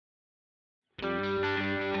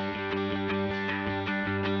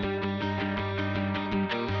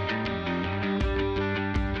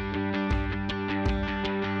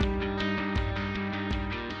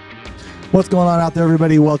What's going on out there,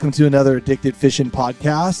 everybody? Welcome to another Addicted Fishing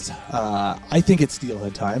podcast. I think it's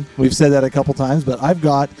steelhead time. We've said that a couple times, but I've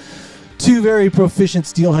got two very proficient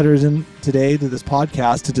steelheaders in today to this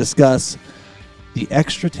podcast to discuss the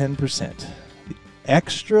extra 10%. The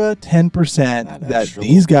extra 10% that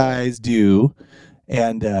these guys do,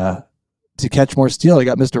 and to catch more steel, I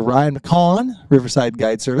got Mr. Ryan McCon, Riverside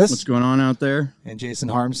Guide Service. What's going on out there? And Jason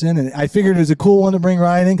Harmson. And I figured it was a cool one to bring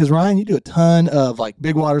Ryan in because, Ryan, you do a ton of like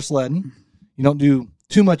big water sledding. You don't do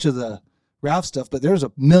too much of the raft stuff, but there's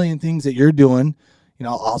a million things that you're doing. You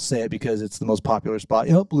know, I'll say it because it's the most popular spot.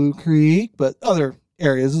 You know, Blue Creek, but other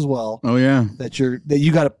areas as well. Oh yeah, that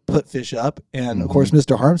you got to put fish up, and of course,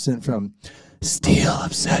 Mr. Harmson from Steel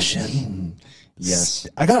Obsession. Yes,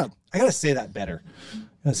 I gotta say that better.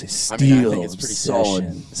 I gotta say Steel. I mean, I think it's pretty solid.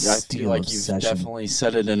 I feel like you've definitely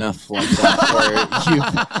said it enough like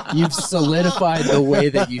that where you've solidified the way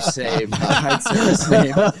that you say my guide service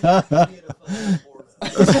name.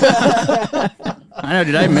 I know.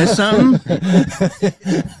 Did I miss something?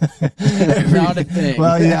 Not a thing.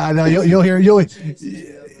 Well, yeah, I know. You'll hear.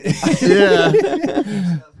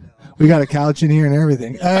 Yeah. We got a couch in here and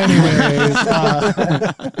everything. Anyways,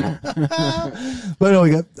 but no, we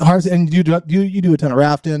got Harms, and you do a ton of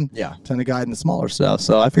rafting, yeah, a ton of guiding the smaller stuff.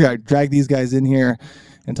 So I figured I'd drag these guys in here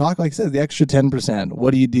and talk, like I said, the extra 10%.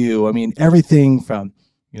 What do you do? I mean, everything from,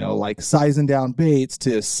 you know, like sizing down baits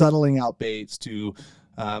to settling out baits to,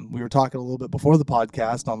 we were talking a little bit before the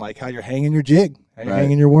podcast on like how you're hanging your jig, how you're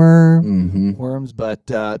hanging your worms. But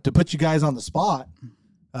to put you guys on the spot,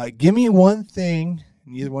 give me one thing.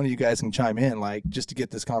 Neither one of you guys can chime in, like, just to get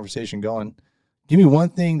this conversation going. Give me one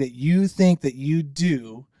thing that you think that you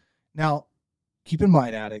do. Now, keep in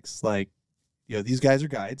mind, addicts, like, you know, these guys are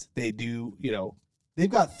guides. They do, you know, they've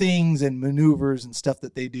got things and maneuvers and stuff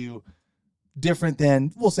that they do different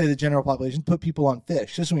than, we'll say, the general population. Put people on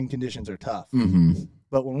fish, just when conditions are tough. Mm-hmm.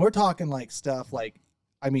 But when we're talking, like, stuff like,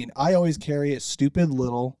 I mean, I always carry a stupid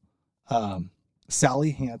little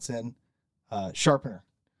Sally Hansen sharpener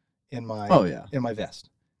in my vest,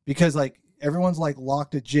 because like everyone's like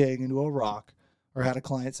locked a jig into a rock or had a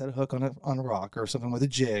client set a hook on a rock or something with a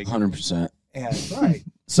jig 100%. and right.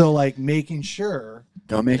 So like making sure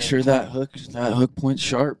Gotta make sure that hook point's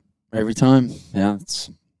sharp every time. Yeah,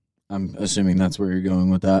 I'm assuming that's where you're going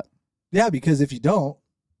with that. Yeah, because if you don't,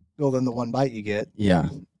 well, then the one bite you get,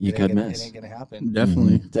 you could miss. It ain't gonna happen.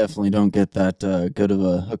 Definitely. Definitely don't get that good of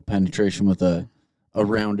a hook penetration with a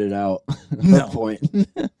rounded out No. hook point.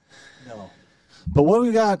 No. But what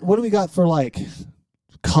do we got for like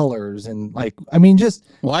colors and like, I mean, just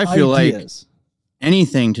Well, I feel ideas. like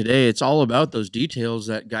anything today, it's all about those details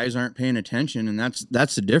that guys aren't paying attention, and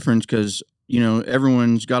that's the difference, because you know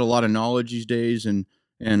everyone's got a lot of knowledge these days, and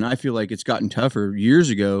I feel like it's gotten tougher. Years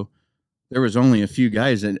ago, there was only a few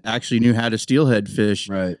guys that actually knew how to steelhead fish,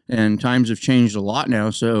 Right? And times have changed a lot now.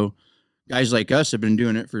 So guys like us have been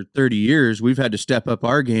doing it for 30 years. We've had to step up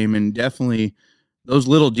our game, and definitely those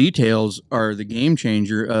little details are the game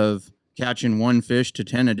changer of catching one fish to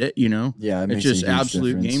 10 a day, you know? Yeah, it's just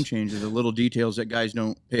absolute game changer, the little details that guys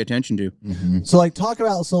don't pay attention to. Mm-hmm. So like talk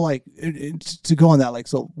about, so like to go on that, like,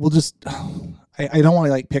 so we'll just, I don't want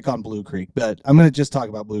to like pick on Blue Creek, but I'm going to just talk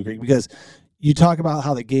about Blue Creek because you talk about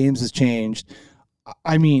how the games has changed.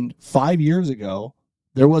 I mean, 5 years ago,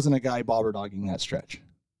 there wasn't a guy bobber dogging that stretch.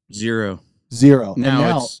 Zero.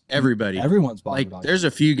 Now It's everybody. Everyone's bobber Like, dogging. there's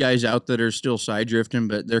a few guys out that are still side drifting,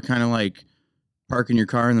 but they're kind of like parking your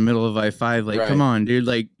car in the middle of I-5. Like, come on, dude.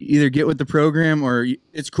 Like, either get with the program, or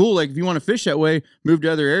it's cool. Like, if you want to fish that way, move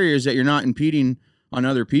to other areas that you're not impeding on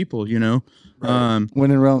other people, you know? Right.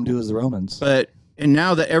 When in Rome, do as the Romans. And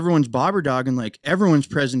now that everyone's bobber dogging, like, everyone's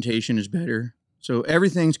presentation is better. So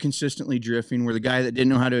everything's consistently drifting, where the guy that didn't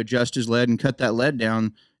know how to adjust his lead and cut that lead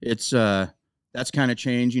down, it's that's kind of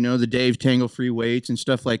changed. You know, the Dave tangle free weights and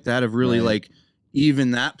stuff like that have really like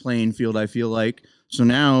even that playing field, I feel like. So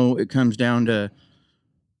now it comes down to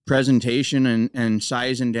presentation and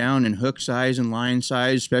sizing down and hook size and line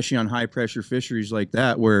size, especially on high pressure fisheries like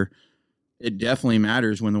that, where it definitely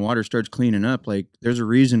matters when the water starts cleaning up. Like, there's a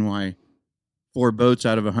reason why 4 boats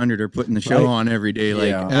out of 100 are putting the show on every day.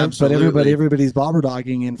 Like, absolutely. But everybody's bobber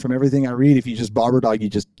dogging, and from everything I read, if you just bobber dog, you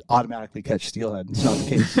just automatically catch steelhead. It's not the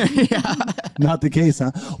case. Not the case,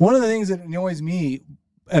 huh? One of the things that annoys me,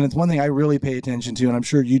 and it's one thing I really pay attention to, and I'm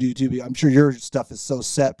sure you do too, I'm sure your stuff is so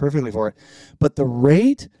set perfectly for it, but the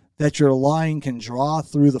rate that your line can draw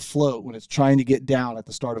through the float when it's trying to get down at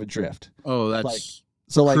the start of a drift. Oh, that's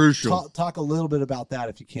crucial. Talk a little bit about that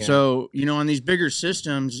if you can. So, you know, on these bigger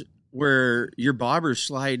systems where your bobber's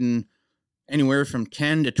sliding anywhere from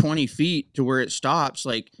 10 to 20 feet to where it stops.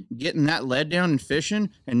 Like getting that lead down and fishing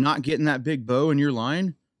and not getting that big bow in your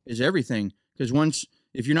line is everything. Because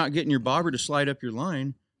if you're not getting your bobber to slide up your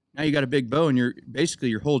line, now you got a big bow and your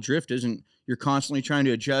whole drift you're constantly trying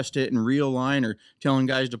to adjust it and reel line or telling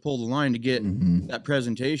guys to pull the line to get that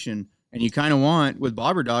presentation. And you kind of want, with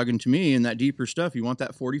bobber dogging to me and that deeper stuff, you want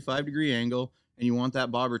that 45-degree angle and you want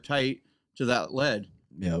that bobber tight to that lead.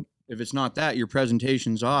 Yep. If it's not that, your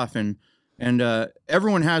presentation's off. And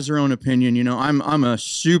everyone has their own opinion. You know, I'm a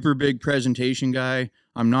super big presentation guy.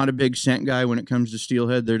 I'm not a big scent guy when it comes to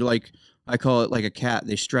steelhead. They're like, I call it like a cat.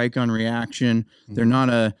 They strike on reaction. They're not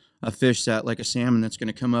a fish that, like a salmon, that's going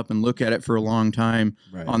to come up and look at it for a long time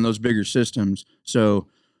on those bigger systems. So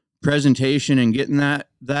presentation and getting that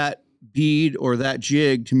bead or that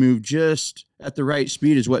jig to move just at the right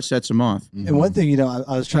speed is what sets them off. And one thing, you know,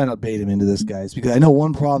 I was trying to bait him into this, guys, because I know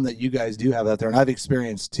one problem that you guys do have out there, and I've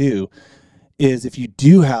experienced too, is if you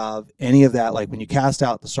do have any of that, like when you cast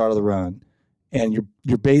out at the start of the run and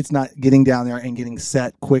your bait's not getting down there and getting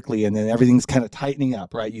set quickly, and then everything's kind of tightening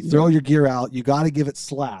up, right? You throw your gear out, you got to give it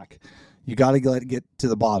slack. You got to let it get to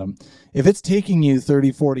the bottom. If it's taking you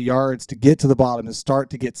 30, 40 yards to get to the bottom and start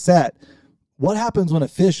to get set, what happens when a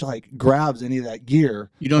fish like grabs any of that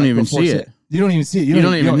gear? You don't even see it. You don't even see it. You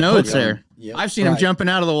don't even know it's there. Yep. I've seen them jumping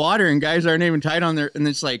out of the water and guys aren't even tight on their, and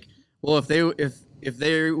it's like, well, if they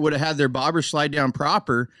would have had their bobber slide down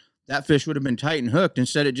proper, that fish would have been tight and hooked.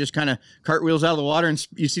 Instead, it just kind of cartwheels out of the water and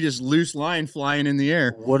you see this loose line flying in the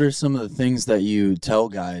air. What are some of the things that you tell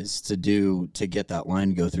guys to do to get that line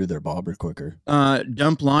to go through their bobber quicker?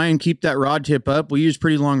 Dump line, keep that rod tip up. We use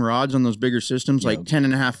pretty long rods on those bigger systems, like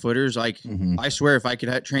 10.5 footers. Like I swear, if I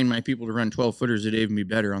could train my people to run 12 footers, it'd even be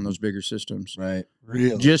better on those bigger systems. Right.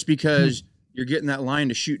 Really? Just because you're getting that line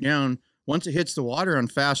to shoot down. Once it hits the water on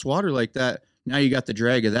fast water like that, now you got the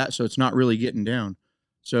drag of that, so it's not really getting down.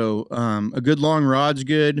 So a good long rod's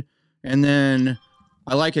good. And then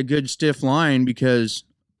I like a good stiff line because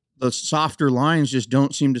the softer lines just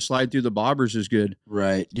don't seem to slide through the bobbers as good.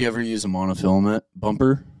 Right. Do you ever use a monofilament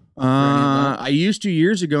bumper? I used to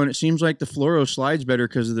years ago, and it seems like the fluoro slides better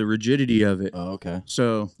because of the rigidity of it. Oh, okay.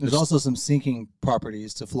 So there's also some sinking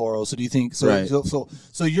properties to fluoro. So do you think so? Right.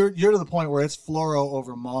 So you're to the point where it's fluoro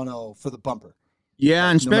over mono for the bumper. Yeah,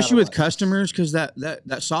 like, and especially with what. customers, because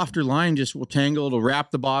that softer line just will tangle. It'll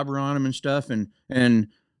wrap the bobber on them and stuff. And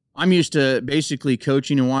I'm used to basically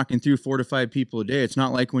coaching and walking through 4 to 5 people a day. It's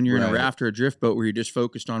not like when you're in a raft or a drift boat where you're just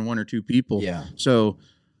focused on 1 or 2 people. Yeah. So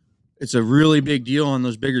it's a really big deal on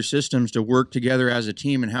those bigger systems to work together as a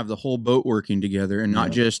team and have the whole boat working together and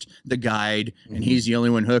not just the guide and he's the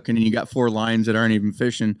only one hooking and you got 4 lines that aren't even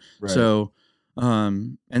fishing. Right. So,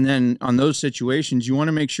 and then on those situations, you want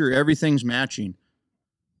to make sure everything's matching.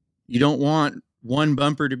 You don't want one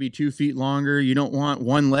bumper to be 2 feet longer. You don't want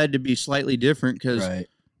one lead to be slightly different because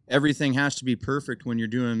everything has to be perfect when you're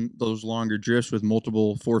doing those longer drifts with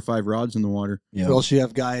multiple 4 or 5 rods in the water. Yeah. Or else you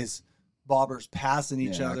have guys bobbers passing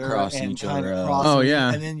each other and kind of crossing. Oh,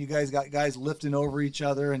 yeah. And then you guys got guys lifting over each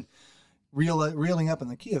other and reeling up. In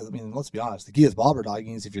the key, I mean, let's be honest, the key is bobber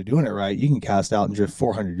dogging is if you're doing it right, you can cast out and drift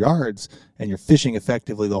 400 yards and you're fishing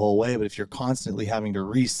effectively the whole way. But if you're constantly having to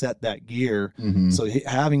reset that gear, so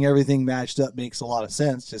having everything matched up makes a lot of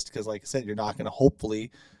sense, just because, like I said, you're not going to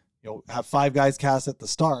hopefully, have 5 guys cast at the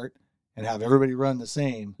start and have everybody run the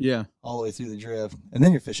same all the way through the drift. And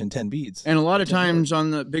then you're fishing 10 beads. And a lot of times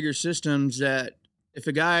on the bigger systems that if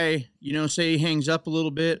a guy, say he hangs up a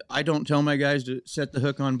little bit, I don't tell my guys to set the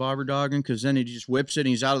hook on bobber dogging because then he just whips it and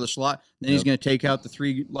he's out of the slot. Then he's going to take out the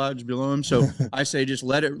 3 lodges below him. So I say just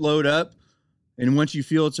let it load up. And once you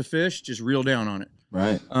feel it's a fish, just reel down on it.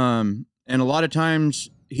 Right. And a lot of times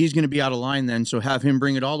he's going to be out of line then. So have him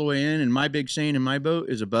bring it all the way in. And my big saying in my boat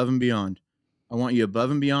is above and beyond. I want you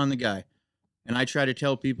above and beyond the guy. And I try to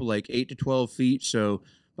tell people like 8 to 12 feet. So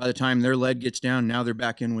by the time their lead gets down, now they're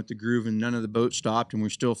back in with the groove and none of the boats stopped. And we're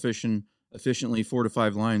still fishing efficiently 4 to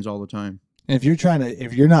 5 lines all the time. And if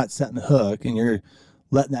you're not setting the hook and you're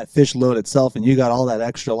letting that fish load itself and you got all that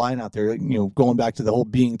extra line out there, going back to the whole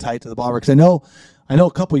being tight to the bobber. Cause I know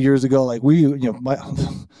a couple of years ago, like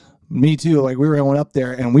me too, like we were going up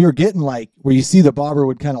there and we were getting like where you see the bobber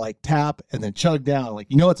would kind of like tap and then chug down, like,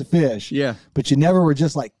 it's a fish. Yeah. But you never were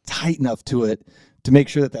just like tight enough to it to make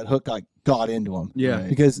sure that hook got into them. Yeah. Right.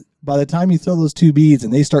 Because by the time you throw those 2 beads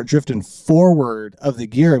and they start drifting forward of the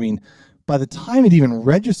gear, I mean, by the time it even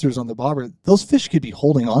registers on the bobber, those fish could be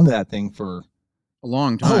holding onto that thing for a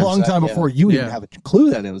long time. A long time before you even Yeah. have a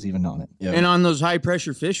clue that it was even on it. Yeah. And on those high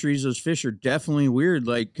pressure fisheries, those fish are definitely weird,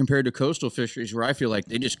 like compared to coastal fisheries where I feel like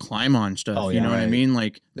they just climb on stuff. Oh, you yeah, know what I right. mean?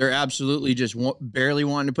 Like they're absolutely just barely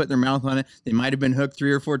wanting to put their mouth on it. They might have been hooked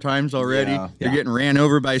 3 or 4 times already. Yeah. They're getting ran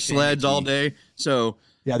over by sleds all day. So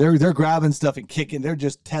Yeah, they're grabbing stuff and kicking. They're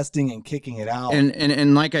just testing and kicking it out.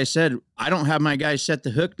 and like I said, I don't have my guys set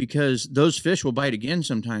the hook because those fish will bite again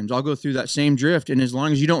sometimes. I'll go through that same drift, and as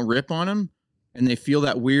long as you don't rip on them and they feel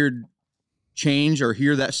that weird change or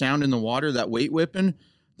hear that sound in the water, that weight whipping,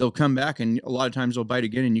 they'll come back, and a lot of times they'll bite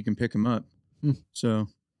again and you can pick them up. So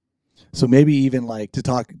maybe even like to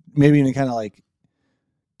talk, maybe even kind of like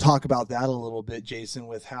talk about that a little bit, Jason,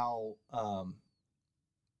 with how,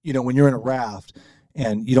 when you're in a raft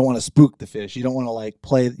and you don't want to spook the fish, you don't want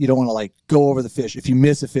to you don't want to like go over the fish. If you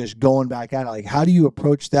miss a fish going back at it, like how do you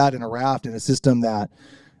approach that in a raft in a system that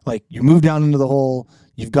like you move down into the hole,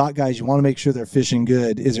 you've got guys, you want to make sure they're fishing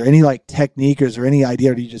good. Is there any like technique or is there any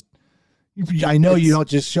idea, or do you just, I know you don't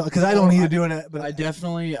just show, because I don't need to do it, but I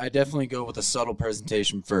definitely go with a subtle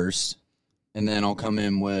presentation first, and then I'll come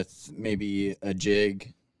in with maybe a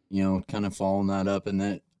jig, kind of following that up, and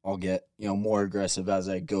then I'll get, more aggressive as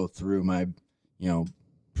I go through my,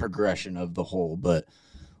 progression of the hole. But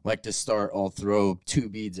like to start, I'll throw 2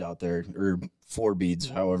 beads out there, or 4 beads,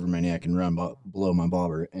 however many I can run below my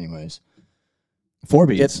bobber. Anyways, 4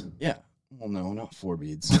 beads. Yeah. Well, no, not 4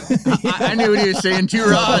 beads. I knew what he was saying. 2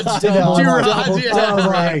 rods. Double- 2 double- rods.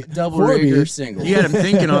 Yeah. double 4 rig or beads. single. You had him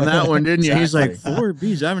thinking on that one, didn't you? He's like, Exactly. 4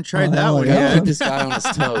 bees. I haven't tried that Oh, one yeah. Gotta yet. keep this guy on his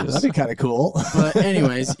toes. That'd be kind of cool. But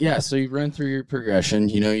anyways, yeah, so you run through your progression,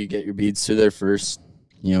 you get your beads to there first,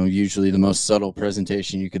 usually the most subtle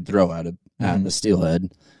presentation you could throw at the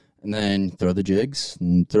steelhead, and then throw the jigs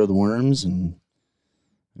and throw the worms. And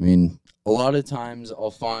I mean, a lot of times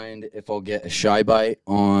I'll find if I'll get a shy bite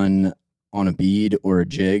on a bead or a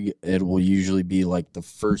jig, it will usually be like the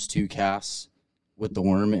first 2 casts with the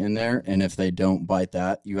worm in there, and if they don't bite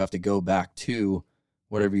that, you have to go back to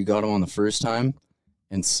whatever you got them on the first time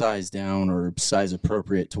and size down or size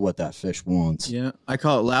appropriate to what that fish wants. Yeah, I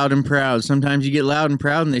call it loud and proud. Sometimes you get loud and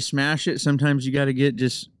proud and they smash it. Sometimes you got to get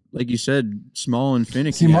just, like you said, small and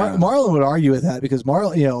finicky. See, Marlon would argue with that because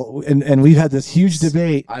Marlon, and we've had this huge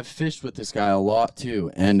debate. I've fished with this guy a lot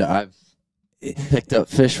too, and I've picked up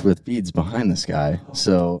fish with beads behind this guy.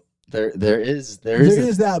 So there is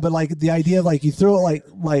that, but like the idea of like you throw it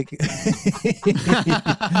like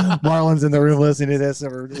Marlon's in the room listening to this,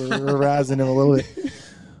 and we're razzing him a little bit.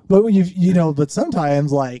 But when but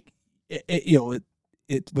sometimes like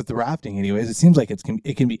it with the rafting, anyways, it seems like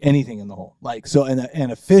it can be anything in the hole. Like so,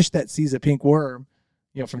 and a fish that sees a pink worm,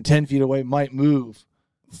 from 10 feet away might move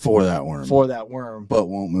for that worm, but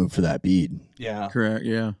won't move for that bead. Yeah, correct.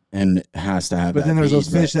 Yeah, and it has to have. But then there's those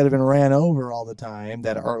bead, fish that have been ran over all the time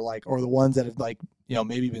that are like, or the ones that have like,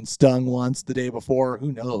 maybe been stung once the day before.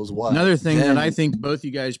 Who knows what? Another thing that I think both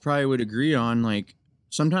you guys probably would agree on, like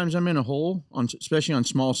sometimes I'm in a hole, especially on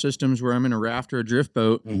small systems where I'm in a raft or a drift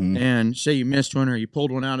boat, and say you missed one or you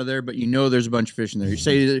pulled one out of there, but there's a bunch of fish in there. You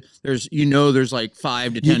say there's like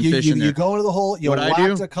 5 to 10 fish in there. You go into the hole, you What I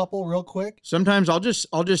wax do? a couple real quick. Sometimes I'll just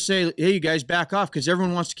say, hey, you guys back off because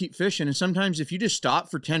everyone wants to keep fishing. And sometimes if you just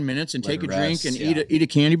stop for 10 minutes and take a drink and eat a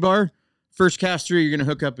candy bar, first cast through, you're going to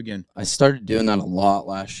hook up again. I started doing that a lot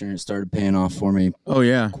last year, and it started paying off for me. Oh,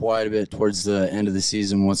 yeah. Quite a bit towards the end of the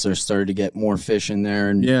season once there started to get more fish in there.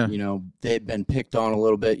 And, they'd been picked on a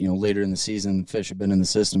little bit. Later in the season, the fish have been in the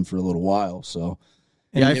system for a little while. So,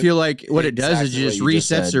 yeah, I feel like what it does is exactly it just what you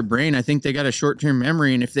just resets said. their brain. I think they got a short-term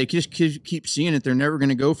memory, and if they just keep seeing it, they're never going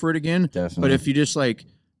to go for it again. Definitely. But if you just, like,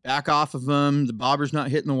 back off of them, the bobber's not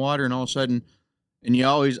hitting the water, and all of a sudden – and I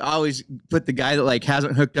always put the guy that like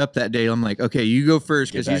hasn't hooked up that day. I'm like, okay, you go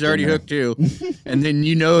first because he's already hooked too. And then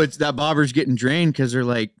it's that bobber's getting drained because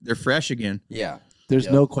they're fresh again. Yeah. There's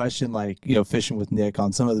no question, like, fishing with Nick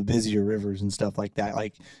on some of the busier rivers and stuff like that.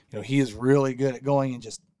 Like, he is really good at going and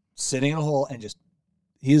just sitting in a hole and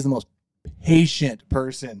he is the most patient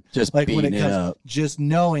person. Just like when it beating comes, it up. just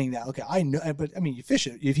knowing that, okay, I know, but I mean, you fish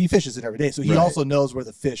it, if he fishes it every day. So he also knows where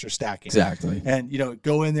the fish are stacking. Exactly. And,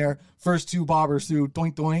 go in there, first 2 bobbers through,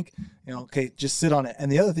 doink, doink, okay, just sit on it.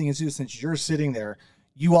 And the other thing is, too, since you're sitting there,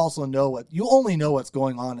 you only know what's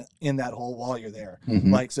going on in that hole while you're there.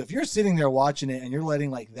 Like, so if you're sitting there watching it and you're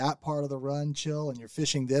letting like that part of the run chill and you're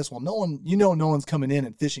fishing this, well, no one's coming in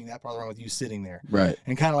and fishing that part of the run with you sitting there. Right.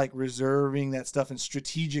 And kind of like reserving that stuff and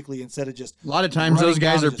strategically instead of just A lot of times those running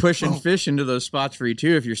guys down are and just pushing boom. fish into those spots for you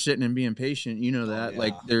too. If you're sitting and being patient, that yeah.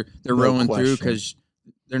 like they're No rowing through question. because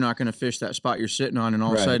they're not going to fish that spot you're sitting on, and all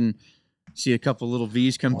of a Right. sudden See a couple little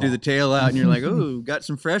V's come through the tail out, and you're like, "Oh, got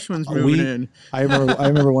some fresh ones moving in." I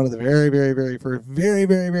remember one of the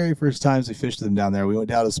very first times we fished them down there. We went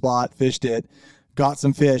down to the spot, fished it, got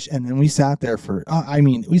some fish, and then we sat there for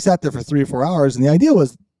 3 or 4 hours. And the idea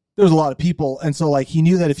was there was a lot of people, and so like he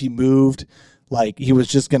knew that if he moved, like he was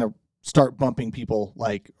just gonna start bumping people,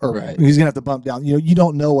 like, or he's gonna have to bump down. You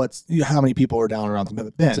don't know how many people are down around the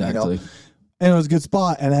bend. Exactly. And it was a good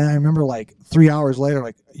spot. And then I remember like 3 hours later,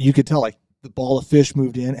 like you could tell like the ball of fish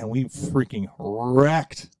moved in and we freaking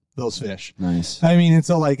wrecked those fish. Nice. I mean, and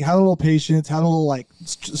so like had a little patience, had a little like,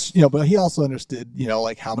 but he also understood,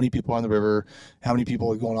 like how many people are on the river, how many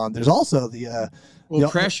people are going on. There's also the,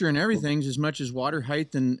 pressure and everything's as much as water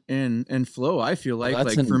height and flow, I feel like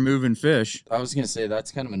for moving fish. I was going to say,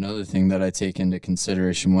 that's kind of another thing that I take into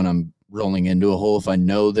consideration when I'm rolling into a hole. If I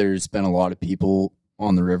know there's been a lot of people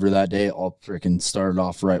on the river that day, I'll freaking start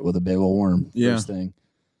off right with a big old worm. First thing.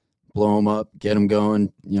 Blow them up, get them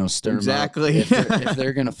going, stir them up. If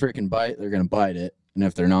they're going to freaking bite, they're going to bite it. And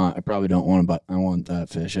if they're not, I probably don't want to bite. I want that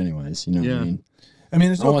fish anyways. You know what I mean? I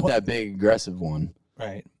mean, I want that big aggressive one.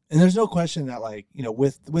 Right. And there's no question that like,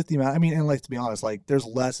 with the amount, I mean, and like, to be honest, like there's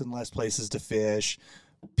less and less places to fish.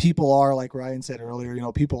 People are, like Ryan said earlier,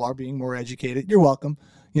 people are being more educated. You're welcome.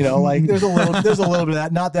 Like there's a little bit of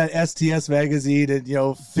that. Not that STS magazine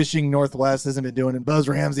and Fishing Northwest hasn't been doing it. Buzz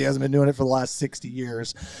Ramsey hasn't been doing it for the last 60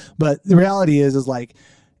 years. But the reality is like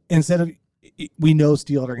instead of, we know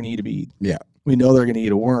steelhead are going to eat a bead. Yeah. We know they're going to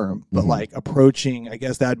eat a worm. But like approaching, I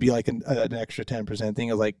guess that'd be like an extra 10% thing,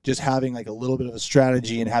 is like just having like a little bit of a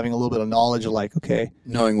strategy and having a little bit of knowledge of like, okay,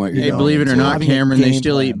 knowing what you're doing. Hey, believe it or not, Cameron, they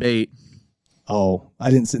still eat bait. Oh,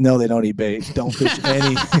 I didn't say no. They don't eat bait. Don't fish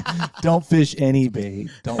any. Don't fish any bait.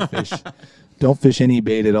 Don't fish any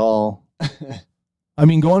bait at all. I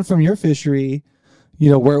mean, going from your fishery,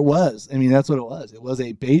 where it was. I mean, that's what it was. It was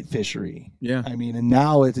a bait fishery. Yeah. I mean, and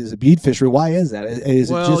now it is a bead fishery. Why is that?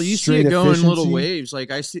 Is it just you see it going in little waves. Like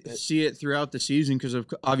I see it throughout the season because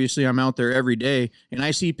obviously I'm out there every day, and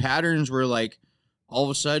I see patterns where like all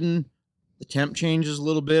of a sudden the temp changes a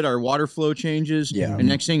little bit, our water flow changes, and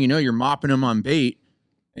next thing you know, you're mopping them on bait,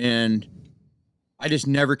 and I just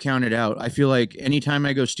never count it out. I feel like anytime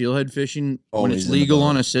I go steelhead fishing, when it's legal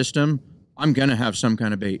on a system, I'm going to have some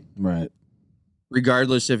kind of bait. Right.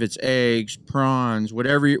 Regardless if it's eggs, prawns,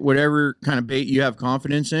 whatever kind of bait you have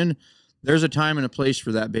confidence in, there's a time and a place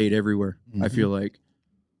for that bait everywhere, I feel like.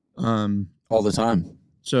 All the time.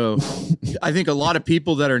 So I think a lot of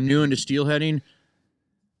people that are new into steelheading,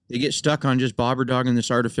 they get stuck on just bobber dogging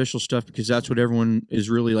this artificial stuff because that's what everyone is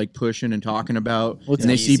really like pushing and talking about. Well, and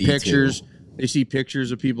they see pictures. They see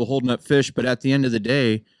pictures of people holding up fish, but at the end of the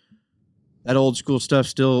day, that old school stuff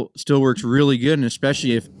still works really good, and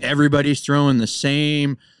especially if everybody's throwing the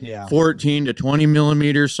same 14 to 20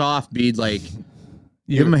 millimeter soft bead, like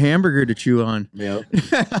give them a hamburger to chew on. Yep.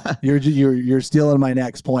 You're stealing my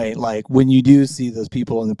next point. Like when you do see those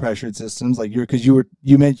people in the pressured systems, like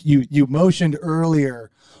you motioned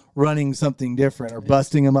earlier, running something different or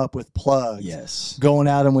busting them up with plugs. Yes. Going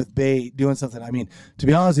at them with bait, doing something. I mean, to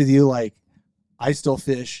be honest with you, like I still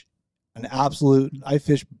fish I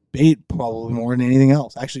fish bait probably more than anything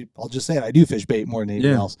else. Actually, I'll just say it. I do fish bait more than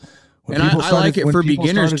anything else. When I like it for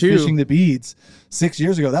beginners too. Fishing the beads 6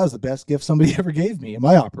 years ago, that was the best gift somebody ever gave me in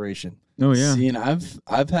my operation. Oh yeah. See, and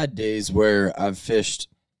I've had days where I've fished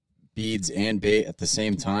beads and bait at the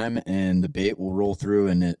same time, and the bait will roll through,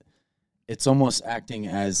 and it's almost acting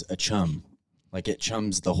as a chum. Like it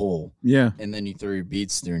chums the hole. Yeah. And then you throw your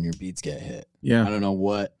beads through and your beads get hit. Yeah. I don't know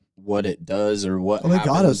what it does or what they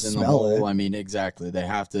gotta happens in the smell hole. it. I mean, exactly. They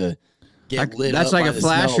have to get lit That's up like by a the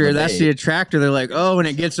smell of flasher. the That's bait. the attractor. They're like, oh, and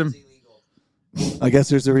it gets them. I guess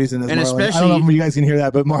there's a reason. And Marlon, especially, I don't know if you guys can hear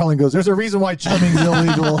that, but Marlon goes, "There's a reason why chumming's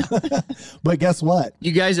illegal." But guess what?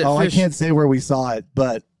 You guys that fish, I can't say where we saw it,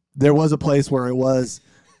 but there was a place where it was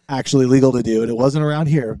actually legal to do, and it wasn't around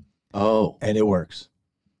here. Oh, and it works.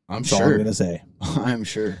 I'm That's sure. all I'm gonna say. I'm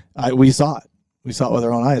sure. We saw it. We saw it with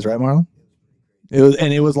our own eyes, right, Marlon?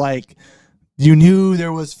 It was like you knew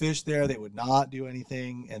there was fish there. They would not do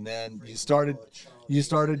anything, and then you started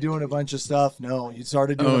doing a bunch of stuff. No, you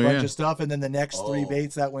started doing a bunch of stuff, and then the next three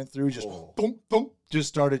baits that went through just boom, boom, just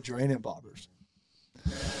started draining bobbers.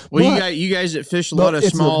 Well, you guys that fish a lot of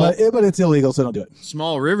small, but it's illegal, so don't do it.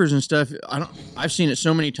 Small rivers and stuff. I've seen it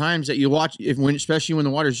so many times that you watch especially when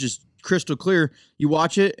the water's just crystal clear. You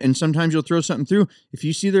watch it, and sometimes you'll throw something through. If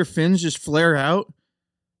you see their fins just flare out,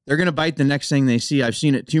 they're gonna bite the next thing they see. I've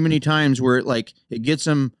seen it too many times where it gets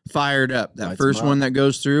them fired up. That first one that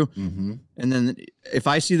goes through, and then if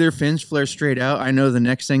I see their fins flare straight out, I know the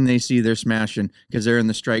next thing they see they're smashing because they're in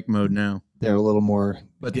the strike mode now. they're a little more.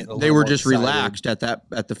 But getting a they little were more just excited. relaxed at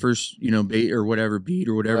the first, bait or whatever, beat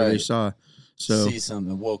or whatever they Right. saw. So See something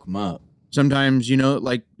that woke them up. sometimes,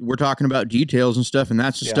 like we're talking about details and stuff, and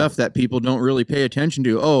that's the Yeah. stuff that people don't really pay attention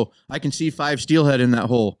to. Oh, I can see 5 steelhead in that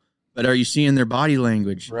hole, but are you seeing their body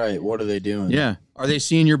language? Right. What are they doing? Yeah. Are they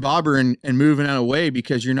seeing your bobber and moving out of the way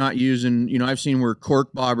because you're not using, I've seen where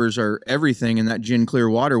cork bobbers are everything in that gin clear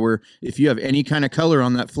water where if you have any kind of color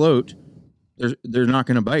on that float, they're not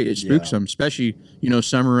going to bite. It spooks them, especially,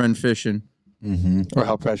 summer run fishing. Mm-hmm. Or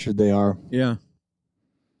how pressured they are. Yeah.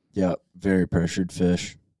 Yeah. Very pressured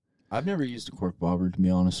fish. I've never used a cork bobber, to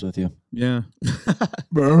be honest with you. Yeah.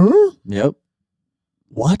 Yep.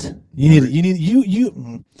 What? You need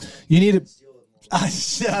to.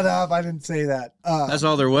 Shut up! I didn't say that. That's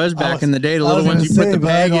all there was back was- in the day. The I was little ones you gonna put say, the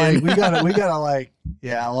bag bud, in. we gotta like,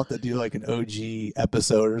 yeah, I'll have to do like an OG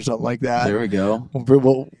episode or something like that. There we go.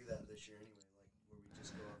 Well,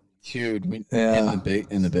 Dude, Yeah.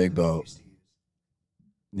 in the big boat.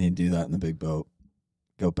 Need to do that in the big boat.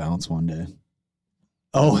 Go bounce one day.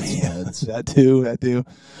 oh Bounce yeah, heads. that too.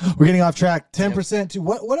 We're getting off track. 10% too.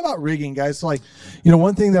 What about rigging, guys? So like,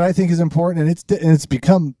 one thing that I think is important, and it's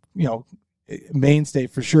become mainstay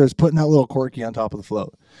for sure, is putting that little corky on top of the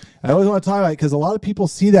float. I always want to talk about it because a lot of people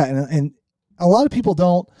see that, and a lot of people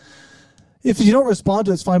don't. If you don't respond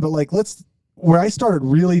to it, it's fine. But like, where I started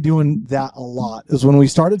really doing that a lot is when we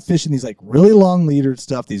started fishing these like really long leader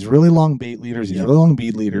stuff, these really long bait leaders, these really long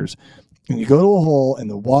bead leaders. And you go to a hole and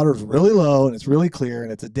the water's really low and it's really clear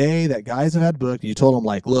and it's a day that guys have had booked. And you told them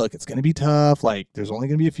like, look, it's going to be tough. Like there's only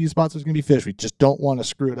going to be a few spots there's going to be fish. We just don't want to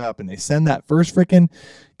screw it up. And they send that first freaking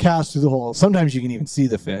cast through the hole. Sometimes you can even see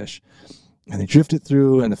the fish and they drift it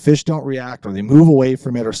through and the fish don't react or they move away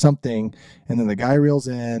from it or something. And then the guy reels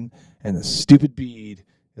in and the stupid bead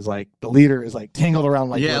is like, the leader is like tangled around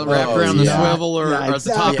like, wrapped around the swivel or at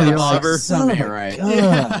the top of the You're like, bobber. son of a Right.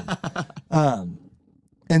 gun.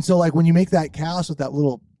 And so like when you make that cast with that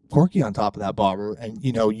little corky on top of that bobber and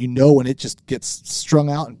you know when it just gets strung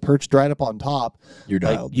out and perched right up on top, You're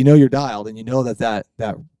like, dialed. you're dialed and you know that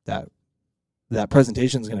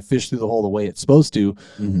presentation is going to fish through the hole the way it's supposed to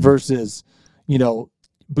Mhm. versus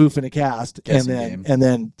boofing a cast Guessing and game.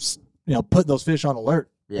 then putting those fish on alert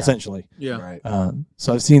Yeah. essentially. Yeah. Right.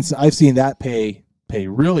 So I've seen that pay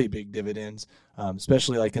really big dividends,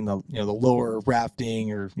 especially like in the the lower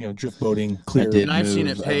rafting or drift boating clear. I did And I've seen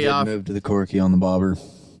it pay off. Move to the corky on the bobber.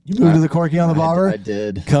 You moved to the corky on the bobber. I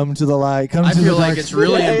did. Come to the light. Come I to feel the like dark. it's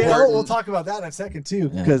really Hey, important. We'll talk about that in a second too,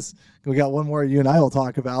 Yeah. because we got one more you and I will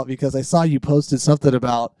talk about because I saw you posted something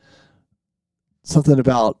about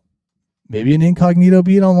maybe an incognito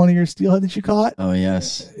bead on one of your steelhead that you caught. Oh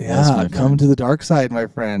yes. Yes, Yeah, my come friend. to the dark side, my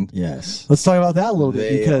friend. Yes. Let's talk about that a little bit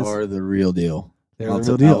They because are the real deal. they're I'll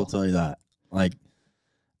the real I will deal. tell you that. Like,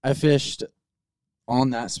 I fished on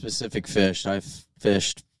that specific fish. I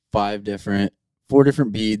fished 4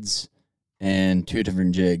 different beads and 2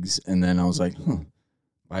 different jigs, and then I was like,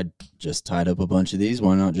 I just tied up a bunch of these.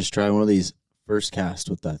 Why not just try one of these? First cast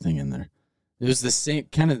with that thing in there. It was the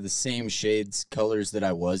same shades, colors that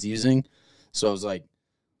I was using. So I was like,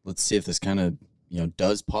 let's see if this kind of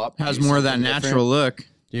does pop. Has do more of that something different. natural look.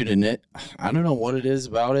 Dude, and I don't know what it is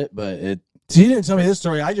about it, but it. So you didn't tell me this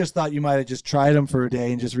story. I just thought you might have just tried them for a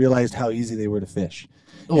day and just realized how easy they were to fish.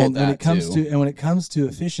 Well, and when that it comes too. to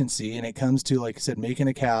efficiency and it comes to, like I said, making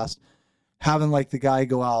a cast, having like the guy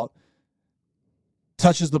go out,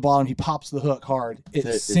 touches the bottom, he pops the hook hard,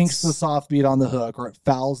 it sinks the soft bead on the hook or it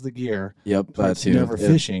fouls the gear. Yep, So that it's too. never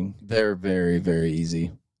fishing. They're very, very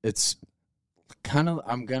easy. It's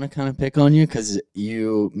I'm gonna pick on you because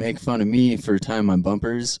you make fun of me for tying my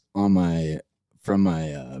bumpers on from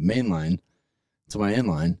my main line to my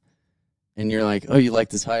inline, and you're like, oh, you like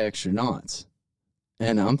to tie extra knots,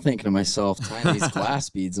 and I'm thinking to myself, tying these glass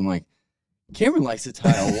beads, I'm like, Cameron likes to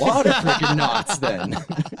tie a lot of freaking knots then.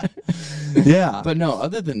 Yeah. But no,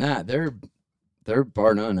 other than that, they're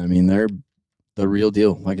bar none. I mean, they're the real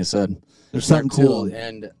deal. Like I said, There's something they're cool, to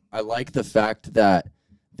 'em. and I like the fact that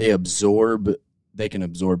they can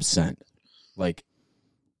absorb scent. Like,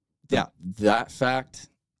 that fact.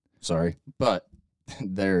 Sorry, but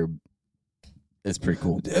it's pretty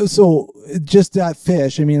cool. So just that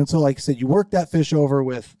fish, I mean, so like I said, you work that fish over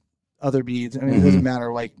with other beads. I mean, it doesn't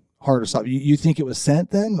matter like hard or soft. You think it was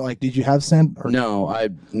scent then? Like, did you have scent? Or No, I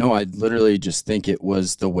literally just think it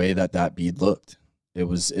was the way that bead looked. It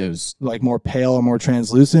was like more pale or more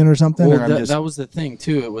translucent or something? well, or that was the thing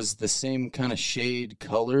too. It was the same kind of shade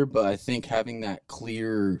color, but I think having that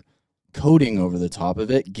clear coating over the top of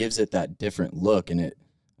it gives it that different look, and it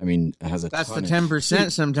has a That's the ton of 10% ton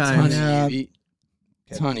sometimes. of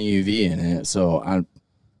UV in it. So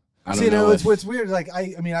I don't See, know. it's weird. Like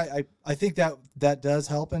I mean, I think that does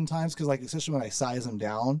help in times because like especially when I size them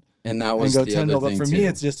down and that and was go the 10 other mil. But thing for too. me,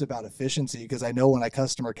 it's just about efficiency because I know when a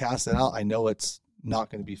customer casts it out, I know it's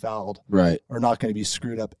not going to be fouled right. or not going to be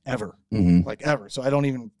screwed up ever, Mm-hmm. like ever. So I don't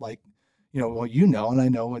even like, and I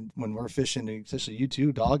know when we're fishing, and especially you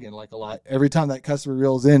two dogging like a lot. Every time that customer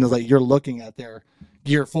reels in, is like you're looking at their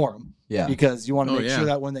gear for them. Yeah. Because you want to Oh, make yeah. sure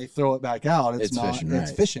that when they throw it back out, it's not fishing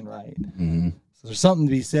it's right. fishing right. Mm-hmm. So there's something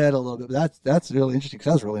to be said a little bit, but that's really interesting because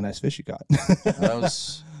that was a really nice fish you got. That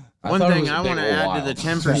was One thought it thing was a I big want to old add wild, to the to be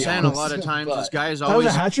 10%, a lot of honest. times But this guy's That was always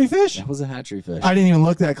a hatchery fish? that was a hatchery fish. I didn't even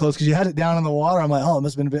look that close because you had it down in the water. I'm like, oh, it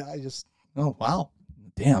must have been a bit. Oh, wow.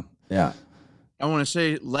 Damn. Yeah. I want to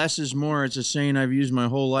say less is more. It's a saying I've used my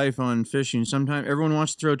whole life on fishing. Sometimes everyone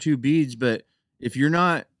wants to throw 2 beads, but if you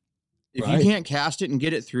Right. can't cast it and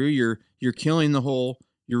get it through, you're killing the hole.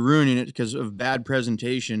 You're ruining it because of bad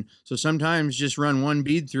presentation. So sometimes just run 1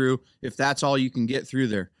 bead through if that's all you can get through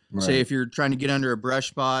there. Right. Say if you're trying to get under a brush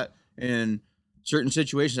spot and certain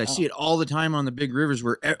situations, I see it all the time on the big rivers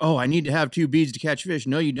where, oh, I need to have 2 beads to catch fish.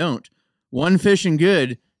 No, you don't. 1 fishing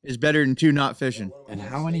good is better than 2 not fishing. And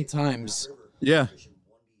how many times? Yeah.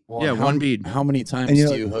 Well, Yeah, how, 1 bead. How many times And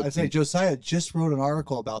do you hook? I'd say Josiah just wrote an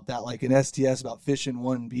article about that, like an STS about fishing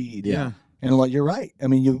 1 bead. Yeah. And like you're right. I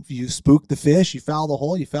mean, you spook the fish, you foul the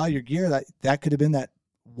hole, you foul your gear. That could have been that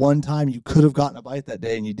one time you could have gotten a bite that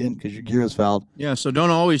day and you didn't because your gear was fouled. Yeah, so don't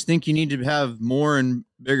always think you need to have more and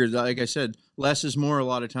bigger. Like I said, less is more a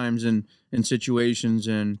lot of times in situations.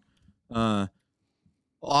 And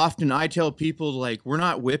often I tell people, like, we're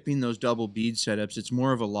not whipping those double bead setups. It's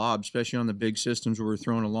more of a lob, especially on the big systems where we're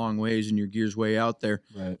throwing a long ways and your gear's way out there.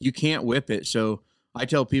 Right. You can't whip it. So I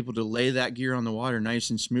tell people to lay that gear on the water nice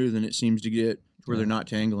and smooth, and it seems to get to where they're not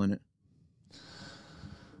tangling it.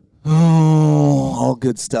 Oh, all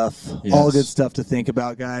good stuff. Yes. All good stuff to think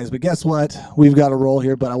about, guys. But guess what? We've got a roll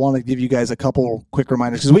here, but I want to give you guys a couple quick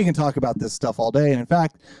reminders because we can talk about this stuff all day. And in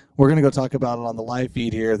fact, we're going to go talk about it on the live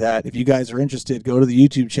feed here. That if you guys are interested, go to the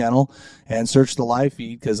YouTube channel and search the live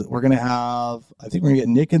feed because we're going to have, I think we're going to get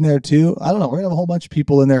Nick in there too. I don't know. We're going to have a whole bunch of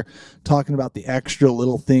people in there talking about the extra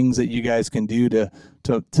little things that you guys can do to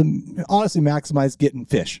honestly maximize getting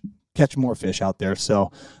fish. Catch more fish out there.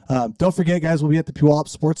 So don't forget, guys, we'll be at the Puyallup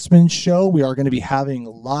Sportsman Show. We are going to be having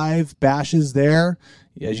live bashes there.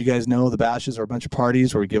 As you guys know, the bashes are a bunch of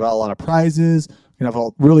parties where we give out a lot of prizes. We're going to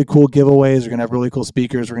have really cool giveaways. We're going to have really cool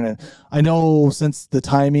speakers. I know since the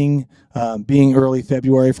timing being early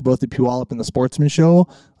February for both the Puyallup and the Sportsman Show,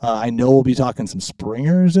 I know we'll be talking some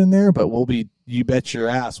springers in there, but you bet your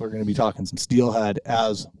ass, we're going to be talking some steelhead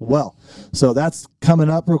as well. So that's coming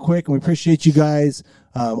up real quick, and we appreciate you guys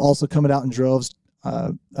also coming out in droves,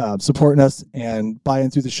 supporting us and buying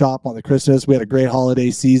through the shop on the Christmas. We had a great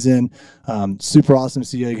holiday season. Super awesome to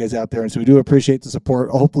see you guys out there. And so we do appreciate the support.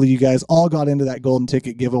 Hopefully you guys all got into that golden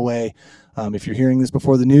ticket giveaway. If you're hearing this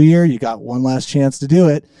before the new year, you got one last chance to do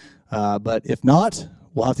it. But if not,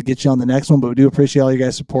 we'll have to get you on the next one. But we do appreciate all you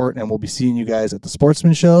guys' support, and we'll be seeing you guys at the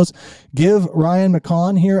Sportsman Shows. Give Ryan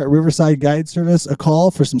McCon here at Riverside Guide Service a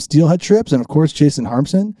call for some steelhead trips. And, of course, Jason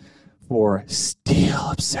Harmson for Steel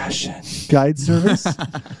Obsession Guide Service.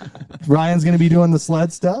 Ryan's going to be doing the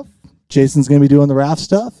sled stuff. Jason's going to be doing the raft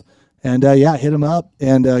stuff. And, hit him up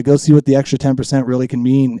and go see what the extra 10% really can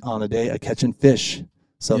mean on a day of catching fish.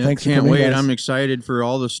 So Yeah, thanks for can't coming, wait. guys. I'm excited for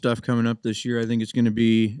all the stuff coming up this year. I think it's going to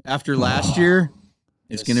be, after last year,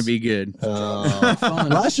 it's going to be good.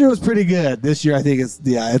 Last year was pretty good. This year, I think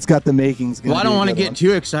it's got the makings. Well, I don't want to get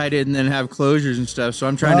too excited and then have closures and stuff. So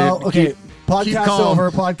I'm trying to okay. keep Podcast calm.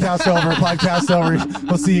 over. Podcast over. Podcast over.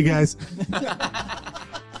 We'll see you guys.